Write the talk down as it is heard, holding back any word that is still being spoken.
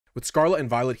With Scarlet and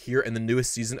Violet here and the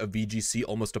newest season of VGC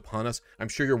almost upon us, I'm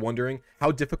sure you're wondering,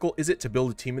 how difficult is it to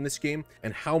build a team in this game,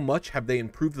 and how much have they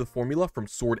improved the formula from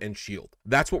Sword and Shield?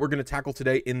 That's what we're going to tackle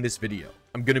today in this video.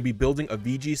 I'm going to be building a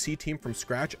VGC team from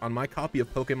scratch on my copy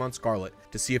of Pokemon Scarlet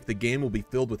to see if the game will be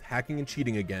filled with hacking and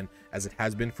cheating again, as it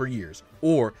has been for years,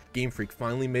 or Game Freak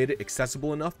finally made it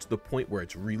accessible enough to the point where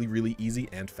it's really easy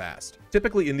and fast.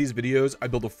 Typically in these videos, I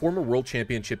build a former World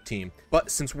Championship team,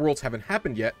 but since Worlds haven't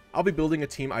happened yet, I'll be building a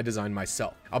team I designed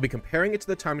myself. I'll be comparing it to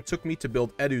the time it took me to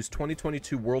build Edu's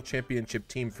 2022 World Championship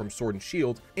team from Sword and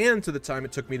Shield, and to the time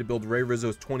it took me to build Ray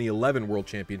Rizzo's 2011 World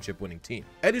Championship winning team.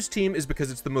 Edu's team is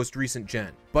because it's the most recent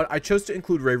gen, but I chose to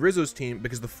include Ray Rizzo's team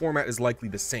because the format is likely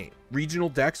the same. Regional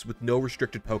decks with no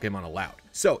restricted Pokemon allowed.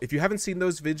 So if you haven't seen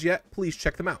those vids yet, please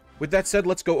check them out. With that said,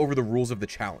 let's go over the rules of the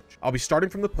challenge. I'll be starting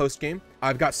from the post game.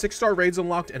 I've got 6-star raids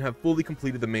unlocked and have fully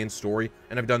completed the main story,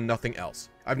 and I've done nothing else.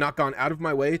 I've not gone out of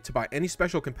my way to buy any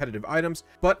special competitive items,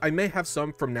 but I may have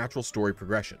some from natural story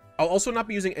progression. I'll also not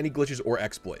be using any glitches or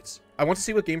exploits. I want to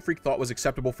see what Game Freak thought was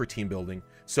acceptable for team building,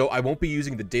 so I won't be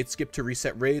using the date skip to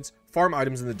reset raids, farm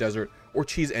items in the desert, or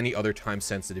cheese any other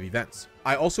time-sensitive events.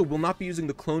 I also will not be using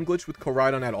the clone glitch with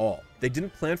Koraidon at all. They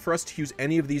didn't plan for us to use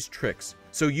any of these tricks,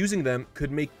 so using them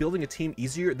could make building a team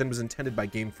easier than was intended by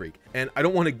Game Freak, and I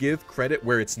don't want to give credit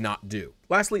where it's not due.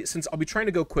 Lastly, since I'll be trying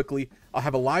to go quickly, I'll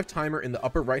have a live timer in the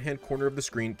upper right-hand corner of the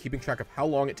screen, keeping track of how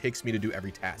long it takes me to do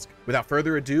every task. Without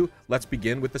further ado, let's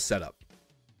begin with the setup.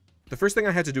 The first thing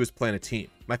I had to do is plan a team.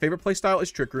 My favorite playstyle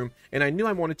is Trick Room, and I knew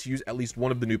I wanted to use at least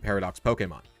one of the new Paradox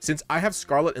Pokemon. Since I have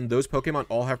Scarlet and those Pokemon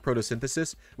all have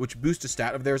Photosynthesis, which boosts a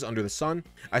stat of theirs under the sun,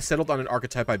 I settled on an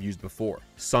archetype I've used before,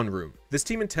 Sunroom. This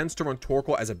team intends to run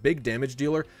Torkoal as a big damage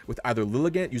dealer, with either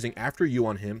Lilligant using After You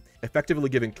on him, effectively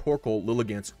giving Torkoal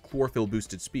Lilligant's Chlorophyll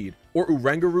boosted speed, or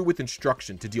Oranguru with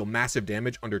Instruction to deal massive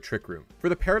damage under Trick Room. For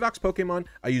the Paradox Pokemon,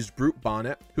 I used Brute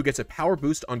Bonnet, who gets a power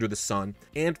boost under the sun,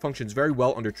 and functions very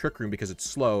well under Trick Room because it's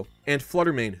slow, and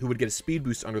Fluttermane, who would get a speed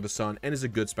boost under the sun and is a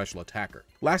good special attacker.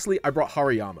 Lastly, I brought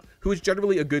Hariyama, who is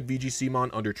generally a good VGC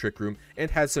mon under Trick Room and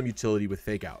has some utility with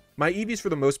Fake Out. My EVs for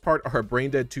the most part are a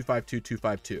Braindead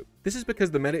 252-252. This is because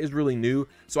the meta is really new,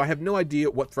 so I have no idea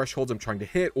what thresholds I'm trying to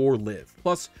hit or live.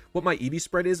 Plus, what my EV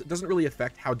spread is doesn't really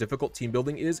affect how difficult team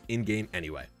building is in-game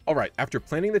anyway. Alright, after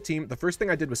planning the team, the first thing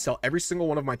I did was sell every single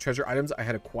one of my treasure items I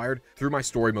had acquired through my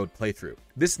story mode playthrough.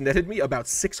 This netted me about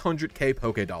 600k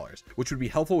Poké Dollars, which would be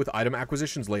helpful with item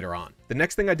acquisitions later on. The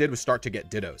next thing I did was start to get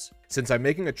Dittos. Since I'm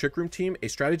making a Trick Room team, a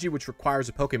strategy which requires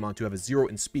a Pokemon to have a 0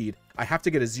 in speed, I have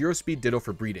to get a 0 speed Ditto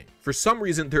for breeding. For some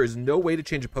reason, there is no way to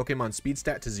change a Pokemon speed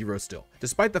stat to 0 still,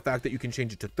 despite the fact that you can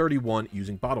change it to 31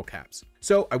 using bottle caps.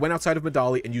 So I went outside of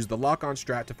Medali and used the lock-on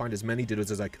strat to find as many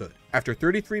Dittos as I could. After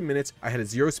 33 minutes, I had a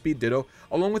 0 speed Ditto,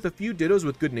 along with a few Dittos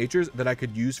with good natures that I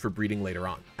could use for breeding later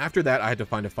on. After that, I had to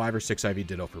find a 5 or 6 IV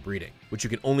Ditto for breeding, which you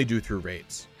can only do through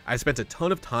raids. I spent a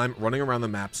ton of time running around the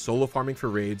map solo farming for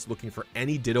raids, looking for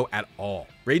any Ditto at all.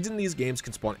 Raids in these games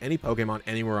can spawn any Pokemon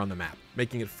anywhere on the map,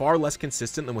 making it far less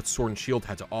consistent than what Sword and Shield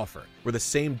had to offer, where the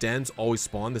same dens always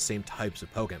spawn the same types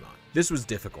of Pokemon. This was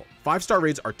difficult. 5-star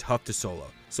raids are tough to solo,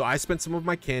 so I spent some of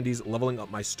my candies leveling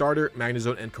up my starter,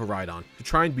 Magnezone, and Koraidon to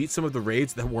try and beat some of the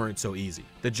raids that weren't so easy.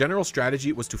 The general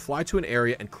strategy was to fly to an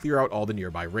area and clear out all the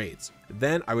nearby raids.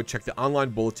 Then I would check the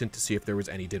online bulletin to see if there was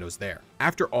any Dittos there.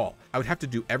 After all, I would have to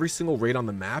do every single raid on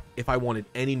the map if I wanted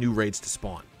any new raids to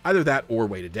spawn. Either that or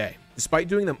wait a day. Despite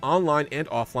doing them online and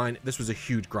offline, this was a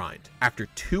huge grind. After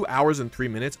 2 hours and 3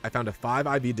 minutes, I found a 5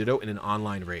 IV Ditto in an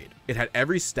online raid. It had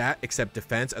every stat except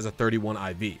defense as a 31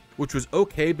 IV, which was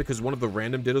okay because one of the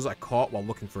random Dittos I caught while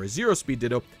looking for a 0 speed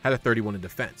Ditto had a 31 in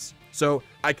defense. So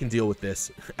I can deal with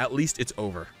this. At least it's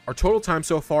over. Our total time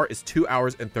so far is 2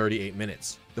 hours and 38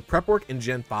 minutes. The prep work in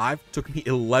Gen 5 took me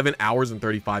 11 hours and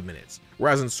 35 minutes,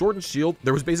 whereas in Sword and Shield,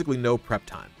 there was basically no prep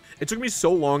time. It took me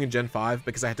so long in Gen 5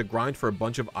 because I had to grind for a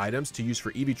bunch of items to use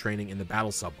for EV training in the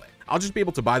battle subway. I'll just be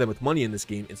able to buy them with money in this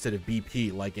game instead of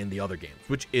BP like in the other games,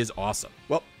 which is awesome.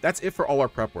 Well, that's it for all our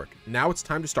prep work. Now it's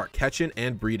time to start catching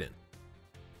and breeding.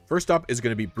 First up is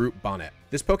going to be Brute Bonnet.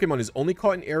 This Pokemon is only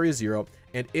caught in Area 0,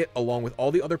 and it, along with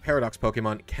all the other Paradox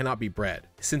Pokemon, cannot be bred.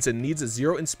 Since it needs a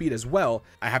 0 in speed as well,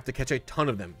 I have to catch a ton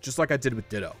of them, just like I did with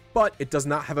Ditto. But it does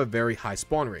not have a very high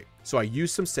spawn rate, so I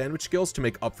used some sandwich skills to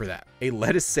make up for that. A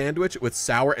lettuce sandwich with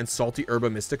sour and salty Herba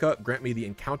Mystica grant me the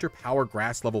Encounter Power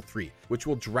Grass level 3, which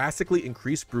will drastically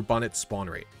increase Brute Bonnet's spawn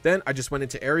rate. Then I just went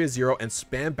into Area 0 and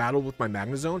spam battled with my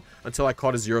Magnezone until I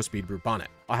caught a 0 speed Brute Bonnet.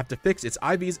 I'll have to fix its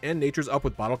IVs and natures up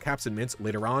with bottle caps and mints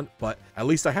later on, but At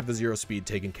least I have the 0 speed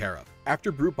taken care of.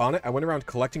 After Brute Bonnet, I went around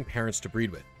collecting parents to breed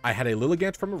with. I had a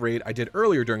Lilligant from a raid I did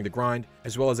earlier during the grind,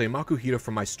 as well as a Makuhita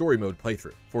from my story mode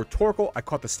playthrough. For Torkoal, I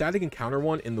caught the Static Encounter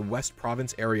one in the West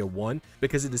Province Area 1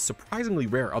 because it is surprisingly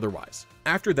rare otherwise.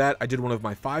 After that, I did one of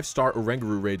my 5-star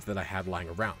Oranguru raids that I had lying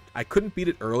around. I couldn't beat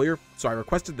it earlier, so I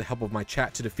requested the help of my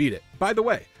chat to defeat it. By the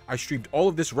way, I streamed all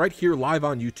of this right here live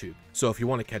on YouTube, so if you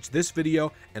want to catch this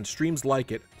video and streams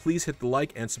like it, please hit the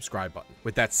like and subscribe button.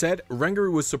 With that said,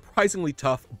 Oranguru was surprisingly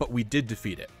tough, but we did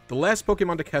defeat it. The last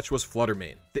Pokemon to catch was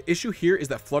Fluttermane. The issue here is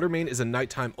that Fluttermane is a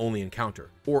nighttime only encounter,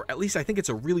 or at least I think it's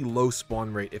a really low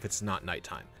spawn rate if it's not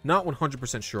nighttime. Not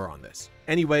 100% sure on this.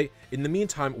 Anyway, in the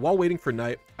meantime, while waiting for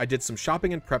night, I did some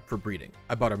shopping and prep for breeding.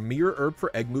 I bought a Mirror Herb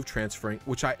for egg move transferring,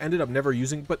 which I ended up never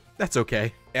using, but that's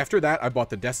okay. After that, I bought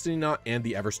the Destiny Knot and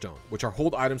the Everstone, which are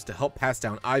hold items to help pass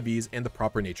down IVs and the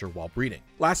proper nature while breeding.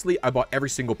 Lastly, I bought every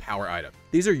single power item.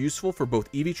 These are useful for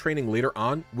both EV training later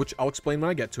on, which I'll explain when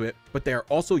I get to it, but they are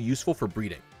also useful for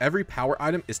breeding. Every power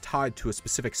item is tied to a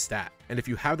specific stat, and if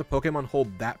you have the Pokemon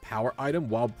hold that power item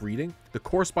while breeding, the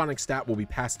corresponding stat will be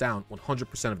passed down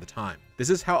 100% of the time. This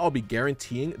is how I'll be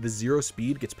guaranteeing the 0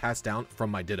 speed gets passed down from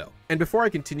my Ditto. And before I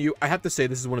continue, I have to say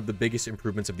this is one of the biggest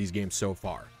improvements of these games so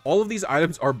far. All of these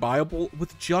items are buyable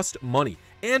with just money,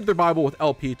 and they're buyable with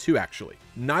LP too actually,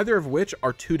 neither of which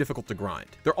are too difficult to grind.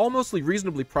 They're all mostly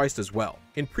reasonably priced as well.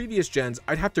 In previous gens,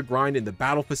 I'd have to grind in the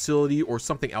battle facility or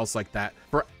something else like that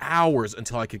for hours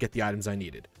until I could get the items I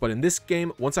needed. But in this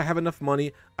game, once I have enough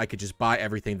money, I could just buy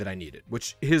everything that I needed,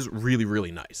 which is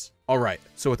really nice. Alright,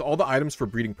 so with all the items for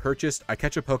breeding purchased, I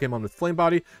catch a Pokemon with Flame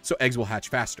Body, so eggs will hatch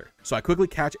faster. So I quickly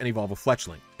catch and evolve a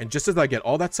Fletchling. And just as I get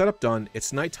all that setup done,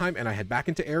 it's nighttime and I head back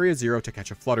into Area 0 to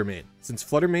catch a Fluttermane. Since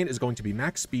Fluttermane is going to be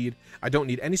max speed, I don't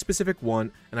need any specific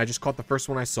one, and I just caught the first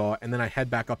one I saw, and then I head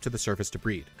back up to the surface to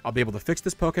breed. I'll be able to fix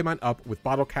this Pokemon up with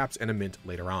bottle caps and a mint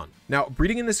later on. Now,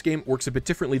 breeding in this game works a bit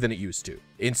differently than it used to.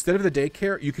 Instead of the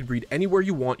daycare, you can breed anywhere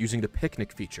you want using the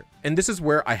picnic feature. And this is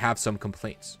where I have some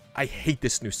complaints. I hate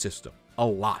this new system. A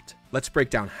lot. Let's break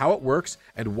down how it works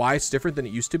and why it's different than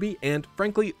it used to be, and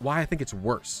frankly, why I think it's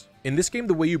worse. In this game,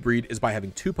 the way you breed is by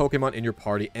having 2 Pokemon in your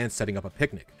party and setting up a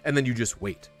picnic, and then you just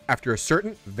wait. After a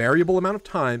certain variable amount of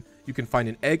time, you can find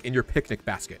an egg in your picnic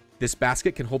basket. This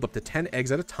basket can hold up to 10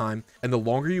 eggs at a time, and the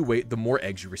longer you wait, the more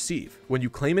eggs you receive. When you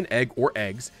claim an egg or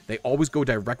eggs, they always go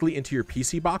directly into your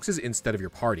PC boxes instead of your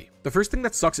party. The first thing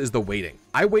that sucks is the waiting.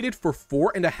 I waited for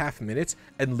 4.5 minutes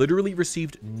and literally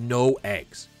received no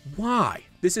eggs. Why?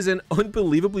 This is an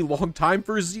unbelievably long time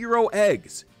for 0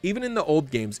 eggs. Even in the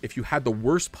old games, if you had the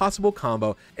worst possible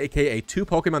combo, aka 2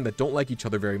 Pokemon that don't like each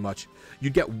other very much,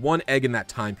 you'd get 1 egg in that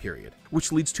time period,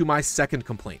 which leads to my second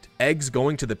complaint: eggs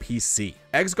going to the PC.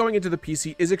 Eggs going into the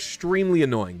PC is extremely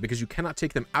annoying because you cannot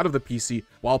take them out of the PC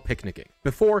while picnicking.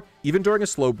 Before, even during a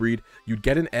slow breed, you'd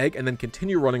get an egg and then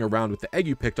continue running around with the egg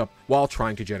you picked up while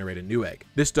trying to generate a new egg.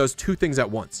 This does 2 things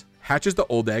at once: hatches the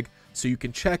old egg, so you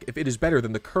can check if it is better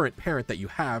than the current parent that you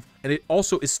have, and it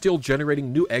also is still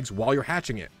generating new eggs while you're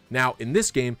hatching it. Now, in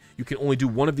this game, you can only do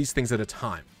one of these things at a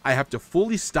time. I have to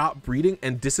fully stop breeding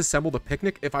and disassemble the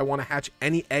picnic if I want to hatch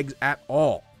any eggs at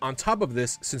all. On top of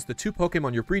this, since the 2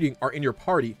 Pokemon you're breeding are in your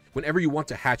party, whenever you want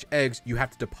to hatch eggs, you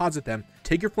have to deposit them,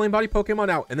 take your Flame Body Pokemon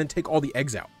out, and then take all the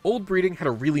eggs out. Old breeding had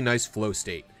a really nice flow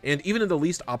state, and even in the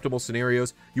least optimal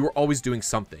scenarios, you were always doing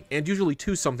something, and usually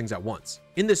 2 somethings at once.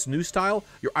 In this new style,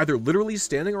 you're either literally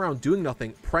standing around doing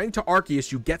nothing, praying to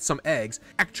Arceus you get some eggs,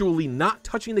 actually not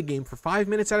touching the game for 5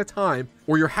 minutes at a time,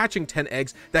 or you're hatching 10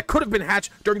 eggs that could have been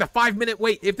hatched during the 5-minute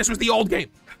wait if this was the old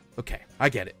game. Okay, I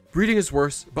get it. Breeding is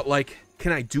worse, but like,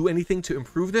 can I do anything to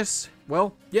improve this?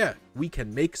 Well, yeah, we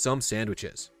can make some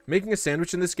sandwiches. Making a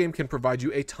sandwich in this game can provide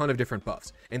you a ton of different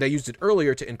buffs, and I used it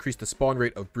earlier to increase the spawn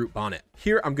rate of Brute Bonnet.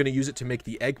 Here, I'm going to use it to make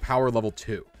the egg power level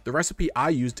 2. The recipe I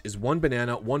used is 1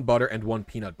 banana, 1 butter, and 1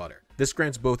 peanut butter. This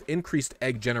grants both increased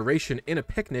egg generation in a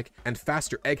picnic and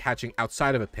faster egg hatching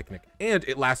outside of a picnic, and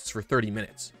it lasts for 30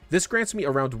 minutes. This grants me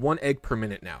around 1 egg per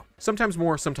minute now. Sometimes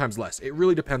more, sometimes less. It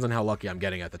really depends on how lucky I'm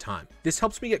getting at the time. This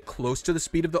helps me get close to the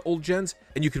speed of the old gens,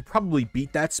 and you could probably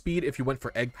beat that speed if you went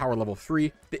for egg power level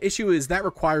 3. The issue is that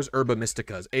requires Herba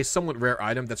Mysticas, a somewhat rare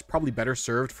item that's probably better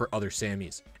served for other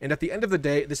Sammies. And at the end of the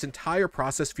day, this entire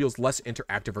process feels less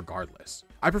interactive regardless.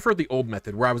 I prefer the old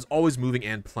method where I was always moving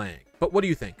and playing. But what do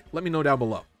you think? Let me know down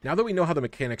below. Now that we know how the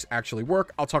mechanics actually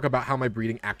work, I'll talk about how my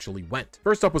breeding actually went.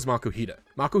 First up was Makuhita.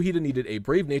 Makuhita needed a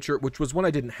brave nature, which was one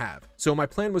I didn't have, so my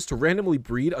plan was to randomly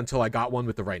breed until I got one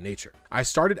with the right nature. I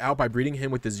started out by breeding him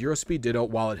with the 0-speed Ditto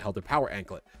while it held a power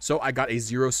anklet, so I got a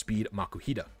 0-speed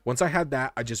Makuhita. Once I had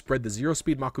that, I just bred the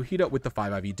 0-speed Makuhita with the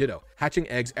 5 IV Ditto, hatching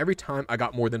eggs every time I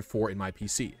got more than 4 in my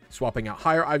PC, swapping out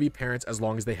higher IV parents as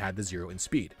long as they had the 0 in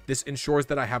speed. This ensures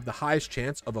that I have the highest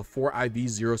chance of a 4 IV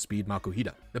 0-speed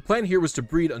Makuhita. The plan here was to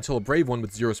breed until a brave one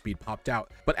with 0 speed popped out,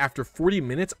 but after 40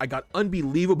 minutes I got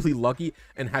unbelievably lucky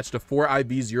and hatched a 4 IV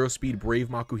 0-speed brave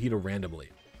Makuhita randomly.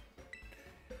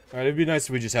 Alright, it'd be nice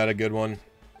if we just had a good one.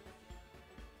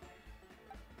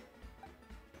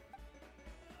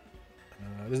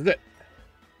 This is it.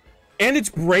 And it's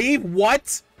brave?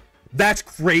 What? That's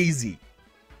crazy.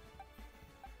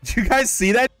 Did you guys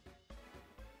see that?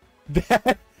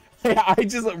 I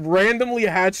just randomly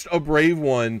hatched a brave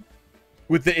one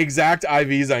with the exact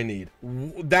IVs I need.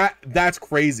 That's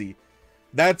crazy.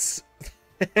 That's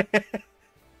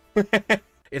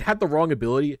It had the wrong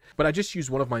ability, but I just used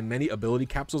one of my many ability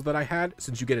capsules that I had,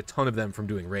 since you get a ton of them from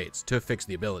doing raids, to fix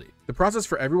the ability. The process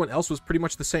for everyone else was pretty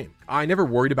much the same. I never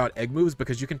worried about egg moves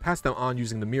because you can pass them on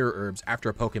using the mirror herbs after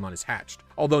a Pokemon is hatched,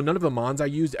 although none of the mons I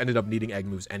used ended up needing egg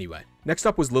moves anyway. Next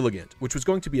up was Lilligant, which was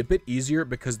going to be a bit easier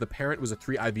because the parent was a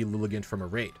 3 IV Lilligant from a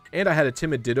raid, and I had a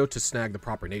timid Ditto to snag the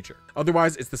proper nature.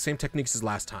 Otherwise, it's the same techniques as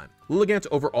last time. Lilligant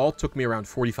overall took me around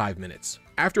 45 minutes.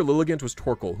 After Lilligant was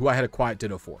Torkoal, who I had a quiet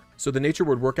Ditto for, so the nature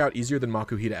would work out easier than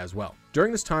Makuhita as well.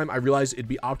 During this time, I realized it'd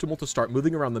be optimal to start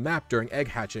moving around the map during egg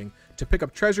hatching to pick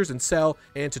up treasures and sell,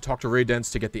 and to talk to raid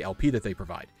dens to get the LP that they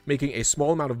provide, making a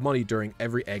small amount of money during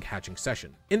every egg hatching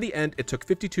session. In the end, it took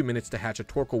 52 minutes to hatch a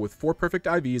Torkoal with 4 perfect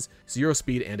IVs, 0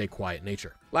 speed, and a quiet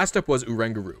nature. Last up was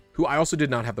Oranguru, who I also did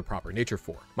not have the proper nature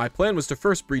for. My plan was to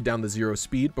first breed down the 0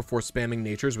 speed before spamming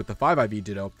natures with the 5 IV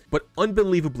Ditto, but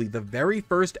unbelievably, the very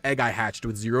first egg I hatched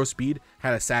with 0 speed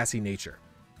had a sassy nature.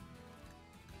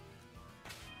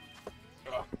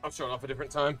 I'm showing off a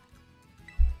different time.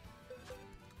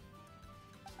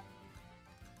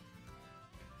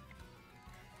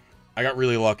 I got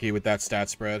really lucky with that stat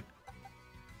spread.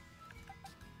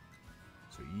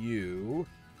 So you...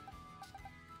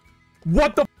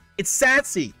 What the f? It's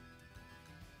sassy!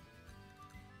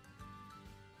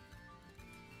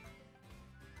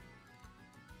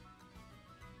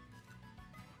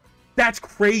 That's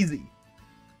crazy.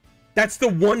 That's the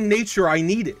one nature I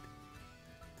needed.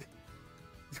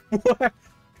 What?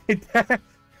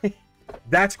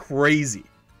 That's crazy.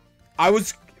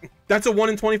 That's a 1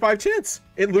 in 25 chance.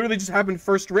 It literally just happened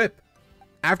first rip.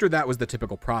 After that was the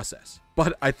typical process.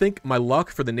 But I think my luck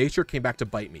for the nature came back to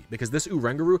bite me, because this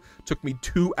Oranguru took me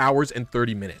 2 hours and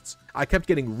 30 minutes. I kept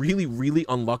getting really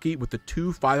unlucky with the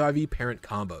 2 5 IV parent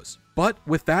combos. But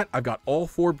with that, I've got all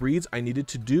 4 breeds I needed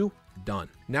to do done.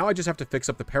 Now I just have to fix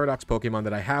up the Paradox Pokemon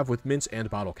that I have with mints and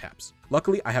bottle caps.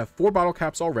 Luckily, I have 4 bottle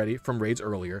caps already from raids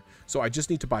earlier, so I just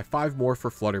need to buy 5 more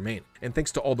for Flutter Main. And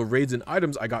thanks to all the raids and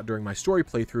items I got during my story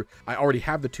playthrough, I already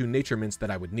have the 2 nature mints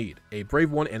that I would need, a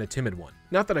brave one and a timid one.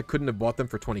 Not that I couldn't have bought them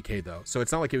for 20k though, so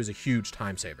it's not like it was a huge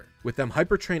time saver. With them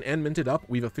Hyper Train and minted up,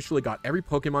 we've officially got every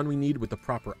Pokemon we need with the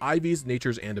proper IVs,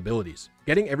 natures, and abilities.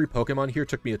 Getting every Pokemon here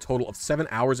took me a total of 7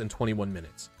 hours and 21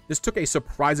 minutes. This took a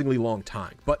surprisingly long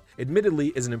time, but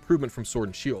admittedly is an improvement from Sword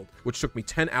and Shield, which took me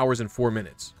 10 hours and 4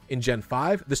 minutes. In Gen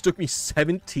 5, this took me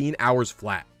 17 hours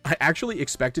flat. I actually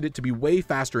expected it to be way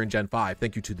faster in Gen 5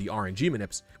 thank you to the RNG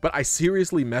manips, but I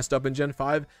seriously messed up in Gen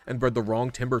 5 and bred the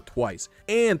wrong timber twice,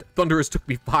 and Thundurus took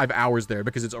me 5 hours there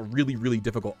because it's a really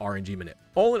difficult RNG manip.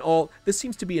 All in all, this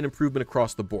seems to be an improvement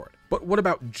across the board. But what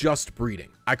about just breeding?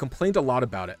 I complained a lot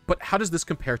about it, but how does this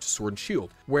compare to Sword and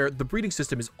Shield, where the breeding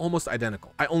system is almost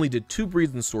identical? I only did 2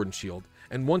 breeds in Sword and Shield,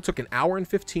 and one took an hour and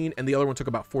 15 and the other one took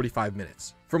about 45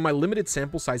 minutes. From my limited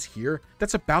sample size here,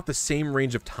 that's about the same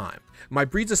range of time. My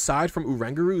breeds aside from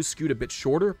Oranguru is skewed a bit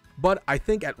shorter, but I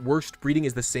think at worst breeding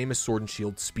is the same as Sword and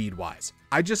Shield speed-wise.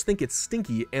 I just think it's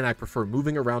stinky and I prefer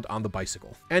moving around on the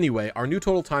bicycle. Anyway, our new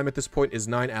total time at this point is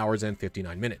 9 hours and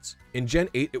 59 minutes. In Gen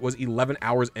 8, it was 11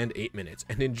 hours and 8 minutes,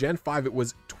 and in Gen 5, it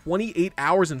was 28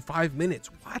 hours and 5 minutes.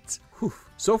 What? Whew.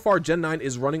 So far, Gen 9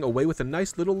 is running away with a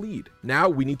nice little lead. Now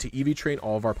we need to EV train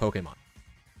all of our Pokemon.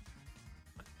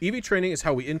 EV training is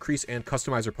how we increase and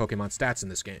customize our Pokemon stats in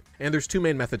this game, and there's 2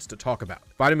 main methods to talk about: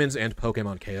 vitamins and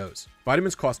Pokemon KOs.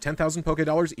 Vitamins cost 10,000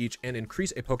 Pokédollars each and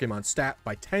increase a Pokemon stat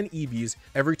by 10 EVs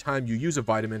every time you use a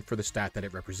vitamin for the stat that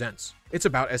it represents. It's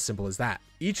about as simple as that.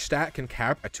 Each stat can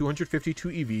cap at 252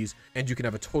 EVs, and you can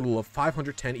have a total of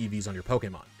 510 EVs on your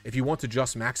Pokemon. If you want to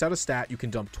just max out a stat, you can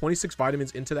dump 26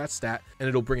 vitamins into that stat and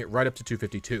it'll bring it right up to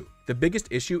 252. The biggest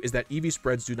issue is that EV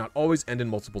spreads do not always end in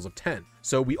multiples of 10,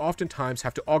 so we oftentimes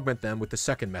have to augment them with the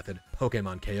second method,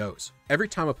 Pokemon KOs. Every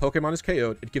time a Pokemon is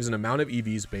KO'd, it gives an amount of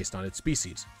EVs based on its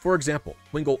species. For example,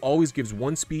 Wingull always gives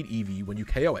 1 speed EV when you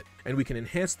KO it, and we can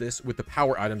enhance this with the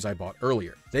power items I bought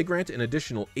earlier. They grant an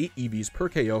additional 8 EVs per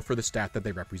KO for the stat that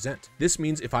they represent. This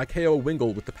means if I KO a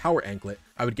Wingull with the power anklet,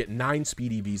 I would get 9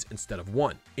 speed EVs instead of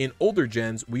 1. In older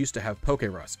gens, we used to have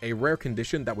Pokerus, a rare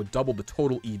condition that would double the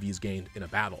total EVs gained in a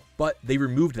battle. But they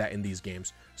removed that in these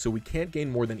games, so we can't gain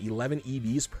more than 11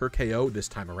 EVs per KO this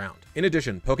time around. In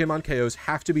addition, Pokemon KOs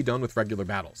have to be done with regular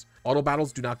battles. Auto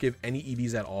battles do not give any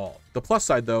EVs at all. The plus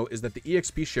side though is that the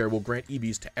EXP share will grant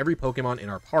EVs to every Pokemon in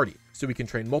our party, so we can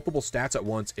train multiple stats at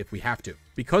once if we have to.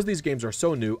 Because these games are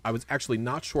so new, I was actually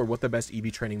not sure what the best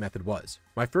EV training method was.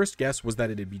 My first guess was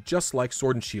that it'd be just like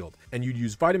Sword and Shield, and you'd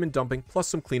use vitamin dumping plus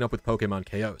some cleanup with Pokemon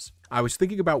KOs. I was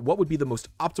thinking about what would be the most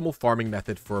optimal farming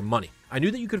method for money. I knew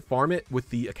that you could farm it with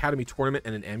the Academy Tournament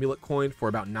and an amulet coin for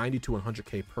about 90 to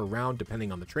 100k per round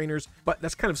depending on the trainers, but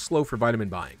that's kind of slow for vitamin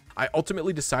buying. I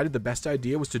ultimately decided the best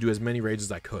idea was to do as many raids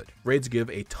as I could. Raids give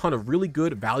a ton of really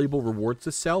good, valuable rewards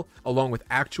to sell, along with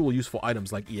actual useful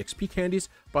items like EXP candies,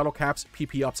 bottle caps,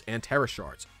 PP ups, and Terra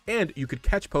shards. And you could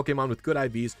catch Pokemon with good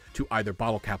IVs to either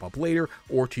bottle cap up later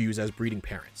or to use as breeding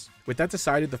parents. With that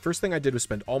decided, the first thing I did was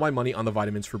spend all my money on the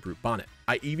vitamins for Brute Bonnet.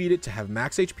 I EV'd it to have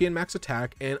max HP and max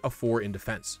attack and a 4 in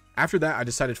defense. After that, I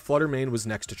decided Flutter Mane was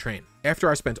next to train. After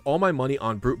I spent all my money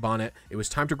on Brute Bonnet, it was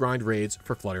time to grind raids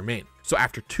for Flutter Mane. So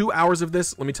after 2 hours of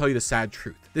this, let me tell you the sad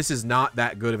truth. This is not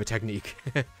that good of a technique.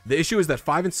 The issue is that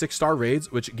 5 and 6 star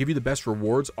raids, which give you the best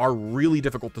rewards, are really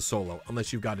difficult to solo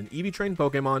unless you've got an EV trained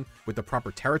Pokemon with the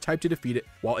proper Terra type to defeat it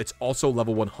while it's also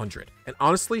level 100. And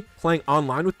honestly, playing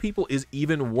online with people is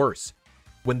even worse.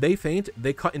 When they faint,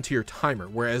 they cut into your timer,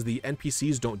 whereas the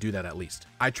NPCs don't do that at least.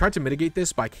 I tried to mitigate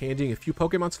this by candying a few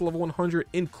Pokemon to level 100,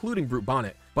 including Brute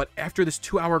Bonnet, but after this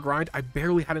 2-hour grind, I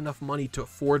barely had enough money to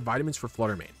afford vitamins for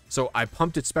Flutter Mane. So I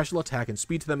pumped its special attack and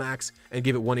speed to the max and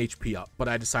gave it 1 HP up, but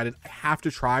I decided I have to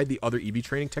try the other EV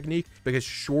training technique because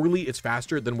surely it's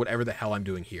faster than whatever the hell I'm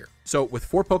doing here. So with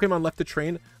 4 Pokemon left to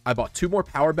train, I bought 2 more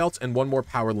Power Belts and 1 more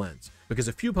Power Lens, because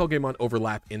a few Pokemon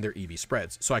overlap in their EV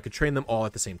spreads, so I could train them all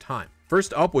at the same time.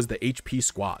 First up was the HP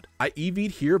squad. I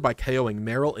EV'd here by KOing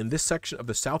Meryl in this section of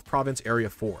the South Province Area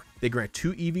 4. They grant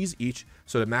 2 EVs each,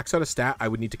 so to max out a stat, I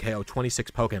would need to KO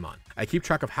 26 Pokemon. I keep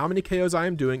track of how many KOs I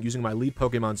am doing using my lead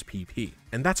Pokemon's PP.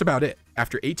 And that's about it.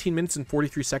 After 18 minutes and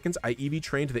 43 seconds, I EV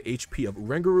trained the HP of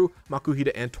Oranguru,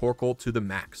 Makuhita, and Torkoal to the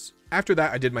max. After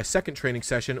that, I did my second training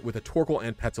session with a Torkoal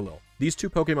and Petilil. These 2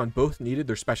 Pokemon both needed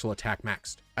their special attack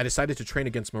maxed. I decided to train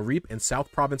against Mareep in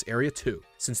South Province Area 2.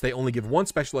 Since they only give 1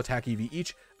 special attack EV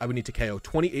each, I would need to KO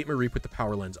 28 Mareep with the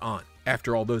Power Lens on.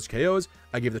 After all those KOs,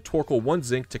 I gave the Torkoal 1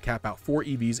 Zinc to cap out 4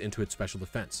 EVs into its special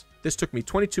defense. This took me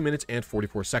 22 minutes and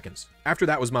 44 seconds. After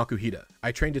that was Makuhita.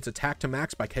 I trained its attack to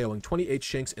max by KOing 28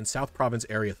 Shinx in South Province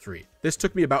Area 3. This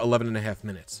took me about 11.5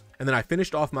 minutes. And then I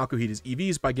finished off Makuhita's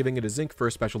EVs by giving it a Zinc for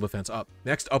a special defense up.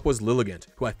 Next up was Lilligant,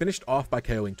 who I finished off by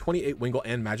KOing 28 Wingull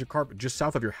and Magikarp just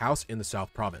south of your house in the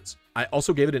South Province. I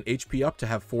also gave it an HP up to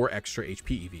have 4 extra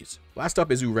HP EVs. Last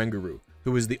up is Oranguru,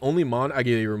 who is the only mon I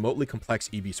gave a remotely complex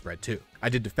EV spread to. I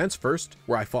did defense first,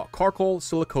 where I fought Carkol,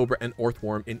 Silicobra, and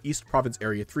Earthworm in East Province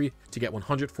Area 3 to get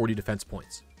 140 defense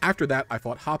points. After that, I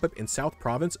fought Hoppip in South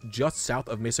Province just south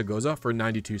of Mesagoza for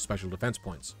 92 special defense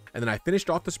points. And then I finished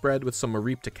off the spread with some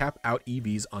Mareep to cap out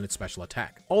EVs on its special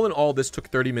attack. All in all, this took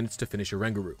 30 minutes to finish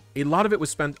Oranguru. A lot of it was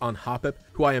spent on Hoppip,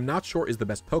 who I am not sure is the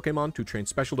best Pokemon to train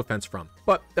special defense from,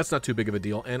 but that's not too big of a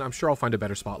deal, and I'm sure I'll find a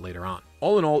better spot later on.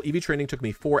 All in all, EV training took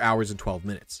me 4 hours and 12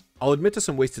 minutes. I'll admit to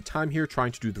some wasted time here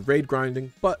trying to do the raid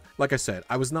grinding, but like I said,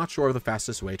 I was not sure of the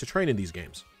fastest way to train in these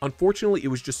games. Unfortunately, it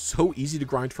was just so easy to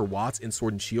grind for Watts in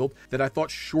Sword and Shield that I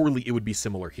thought surely it would be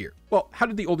similar here. Well, how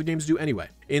did the older games do anyway?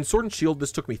 In Sword and Shield,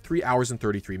 this took me 3 hours and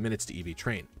 33 minutes to EV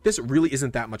train. This really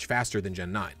isn't that much faster than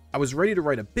Gen 9. I was ready to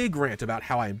write a big rant about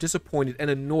how I am disappointed and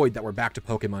annoyed that we're back to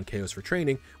Pokemon KOs for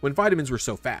training when vitamins were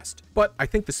so fast, but I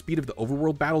think the speed of the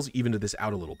overworld battles evened this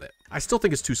out a little bit. I still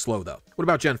think it's too slow though. What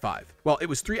about Gen 5? Well, it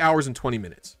was 3 hours and 20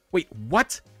 minutes. Wait,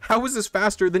 what? How is this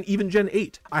faster than even Gen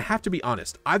 8? I have to be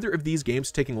honest, either of these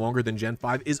games taking longer than Gen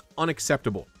 5 is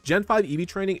unacceptable. Gen 5 EV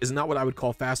training is not what I would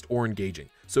call fast or engaging,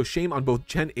 so shame on both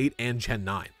Gen 8 and Gen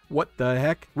 9. What the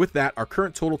heck? With that, our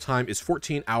current total time is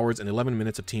 14 hours and 11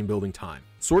 minutes of team building time.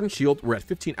 Sword and Shield, we're at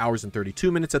 15 hours and 32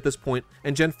 minutes at this point,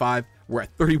 and Gen 5, we're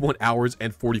at 31 hours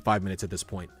and 45 minutes at this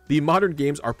point. The modern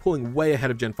games are pulling way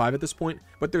ahead of Gen 5 at this point,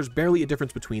 but there's barely a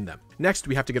difference between them. Next,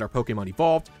 we have to get our Pokemon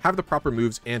evolved, have the proper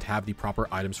moves, and have the proper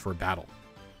items for battle.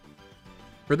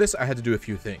 For this, I had to do a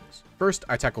few things. First,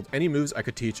 I tackled any moves I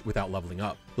could teach without leveling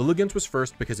up. Lilligant was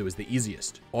first because it was the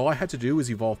easiest. All I had to do was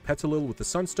evolve Petilil with the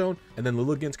Sunstone, and then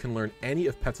Lilligant can learn any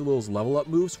of Petilil's level up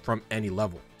moves from any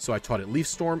level. So I taught it Leaf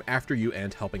Storm, After You,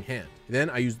 and Helping Hand. Then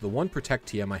I used the one Protect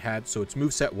TM I had, so its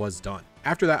moveset was done.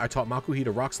 After that, I taught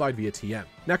Makuhita Rock Slide via TM.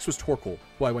 Next was Torkoal,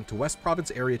 who I went to West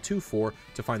Province Area 2 for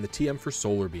to find the TM for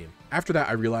Solar Beam. After that,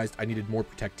 I realized I needed more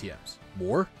Protect TMs.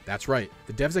 More? That's right.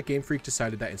 The devs at Game Freak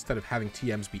decided that instead of having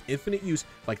TMs be infinite use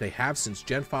like they have since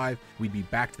Gen 5, we'd be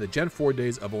back to the Gen 4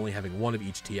 days of only having one of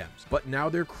each TMs. But now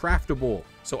they're craftable,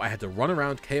 so I had to run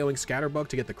around KOing Scatterbug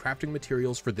to get the crafting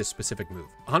materials for this specific move.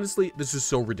 Honestly, this is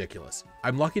so ridiculous.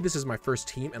 I'm lucky this is my first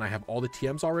team and I have all the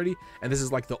TMs already, and this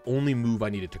is like the only move I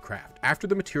needed to craft. After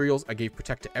the materials, I gave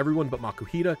Protect to everyone but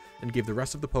Makuhita and gave the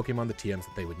rest of the Pokemon the TMs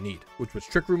that they would need, which was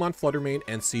Trick Room on Fluttermane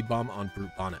and Seed Bomb on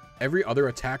Brute Bonnet. Every other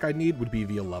attack I'd need would be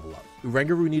via level up.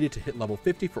 Urangaroo needed to hit level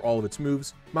 50 for all of its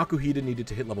moves, Makuhita needed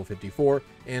to hit level 54,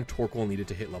 and Torkoal needed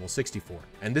to hit level 64.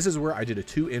 And this is where I did a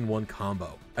 2-in-1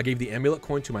 combo. I gave the Amulet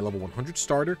Coin to my level 100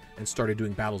 starter and started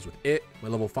doing battles with it, my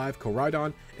level 5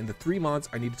 Koraidon, and the 3 mons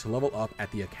I needed to level up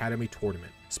at the Academy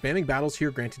Tournament. Spamming battles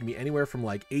here granted me anywhere from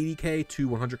like 80k to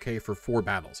 100k for 4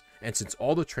 battles, and since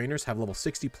all the trainers have level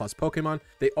 60 plus Pokemon,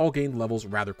 they all gained levels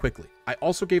rather quickly. I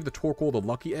also gave the Torkoal the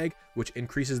Lucky Egg, which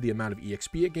increases the amount of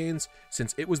EXP it gains,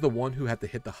 since it was the one who had to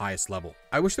hit the highest level.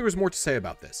 I wish there was more to say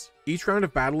about this. Each round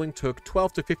of battling took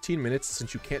 12 to 15 minutes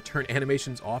since you can't turn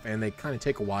animations off and they kind of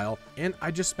take a while, and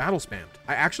I just battle spammed.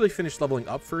 I actually finished leveling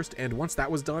up first, and once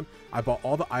that was done, I bought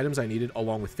all the items I needed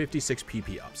along with 56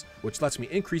 PP ups, which lets me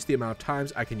increase the amount of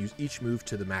times I can use each move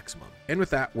to the maximum. And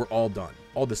with that, we're all done.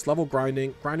 All this level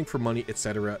grinding for money,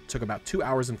 etc. took about 2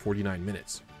 hours and 49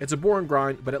 minutes. It's a boring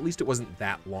grind, but at least it wasn't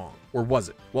that long. Or was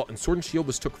it? Well, in Sword and Shield,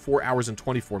 this took 4 hours and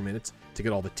 24 minutes to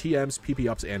get all the TMs, PP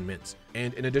ups, and mints,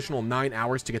 and an additional 9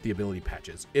 hours to get the ability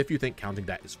patches, if you think counting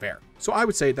that is fair. So I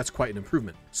would say that's quite an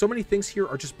improvement. So many things here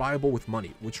are just buyable with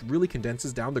money, which really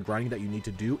condenses down the grinding that you need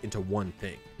to do into one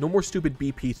thing. No more stupid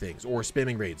BP things, or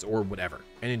spamming raids, or whatever.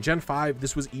 And in Gen 5,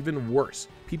 this was even worse.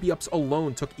 PP ups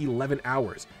alone took 11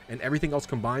 hours, and everything else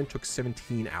combined took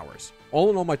 17 hours. All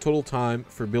in all, my total time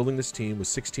for building this team was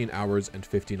 16 hours and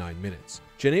 59 minutes.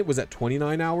 Gen 8 was at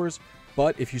 29 hours,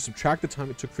 but if you subtract the time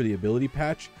it took for the ability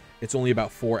patch, it's only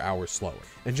about 4 hours slower.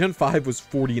 And Gen 5 was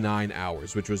 49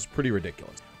 hours, which was pretty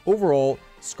ridiculous. Overall,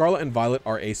 Scarlet and Violet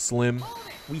are a slim.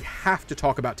 We have to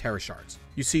talk about Terra Shards.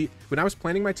 You see, when I was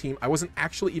planning my team, I wasn't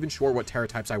actually even sure what Terra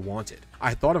types I wanted.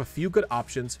 I thought of a few good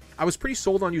options. I was pretty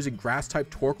sold on using Grass-type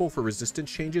Torkoal for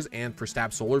resistance changes and for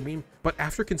Stab Solar Beam, but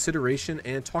after consideration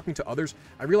and talking to others,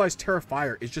 I realized Terra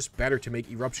Fire is just better to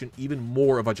make Eruption even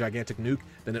more of a gigantic nuke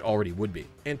than it already would be.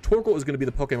 And Torkoal is going to be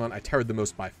the Pokemon I terrored the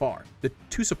most by far. The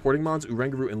 2 supporting mons,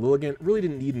 Urangaroo and Lilligant, really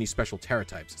didn't need any special Terra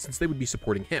types, since they would be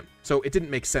supporting him, so it didn't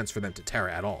make sense for them to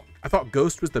Terra at all. I thought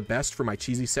Ghost was the best for my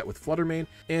cheesy set with Fluttermane,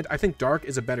 and I think Dark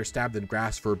is a better stab than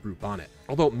Grass for Brute Bonnet.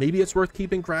 Although maybe it's worth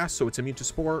keeping Grass so it's immune to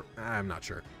Spore, I'm not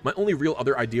sure. My only real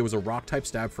other idea was a Rock type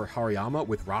stab for Hariyama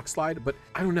with Rock Slide, but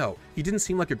I don't know, he didn't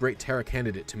seem like a great Terra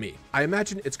candidate to me. I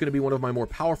imagine it's going to be one of my more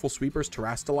powerful sweepers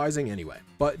terastallizing anyway.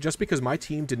 But just because my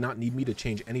team did not need me to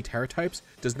change any Terra types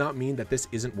does not mean that this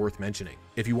isn't worth mentioning.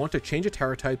 If you want to change a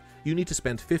Terra type, you need to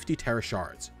spend 50 Terra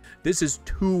Shards. This is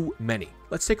too many.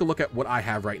 Let's take a look at what I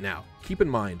have right now. Keep in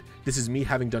mind, this is me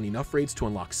having done enough raids to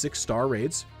unlock 6-star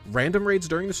raids, random raids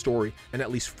during the story, and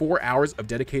at least 4 hours of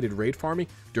dedicated raid farming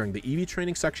during the EV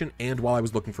training section and while I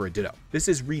was looking for a Ditto. This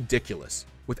is ridiculous.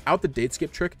 Without the date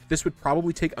skip trick, this would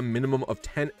probably take a minimum of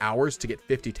 10 hours to get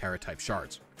 50 Terra type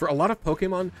shards. For a lot of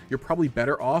Pokemon, you're probably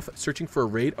better off searching for a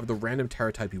raid of the random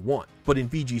Terra type you want. But in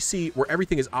VGC, where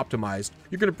everything is optimized,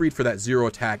 you're going to breed for that 0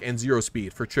 attack and 0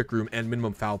 speed for Trick Room and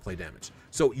minimum foul play damage.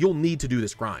 So you'll need to do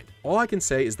this grind. All I can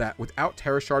say is that without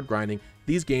Terra Shard grinding,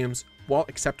 these games, while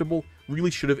acceptable,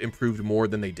 really should have improved more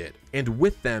than they did. And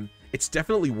with them, it's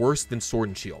definitely worse than Sword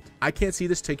and Shield. I can't see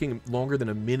this taking longer than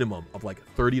a minimum of like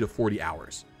 30 to 40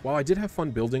 hours. While I did have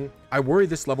fun building, I worry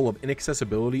this level of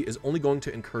inaccessibility is only going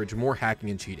to encourage more hacking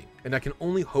and cheating, and I can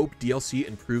only hope DLC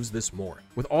improves this more.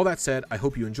 With all that said, I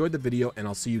hope you enjoyed the video, and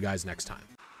I'll see you guys next time.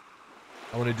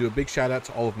 I want to do a big shout out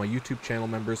to all of my YouTube channel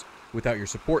members. Without your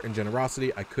support and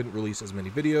generosity, I couldn't release as many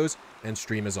videos and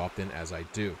stream as often as I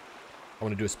do. I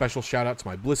want to do a special shout out to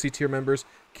my Blisy tier members,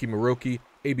 Kimaroki,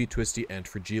 AB Twisty, and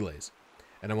Fragiles.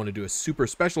 And I want to do a super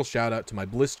special shout out to my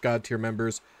Bliss God tier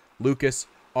members, Lucas,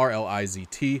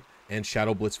 RLIZT, and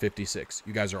Shadow Blitz 56.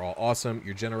 You guys are all awesome.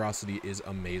 Your generosity is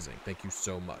amazing. Thank you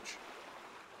so much.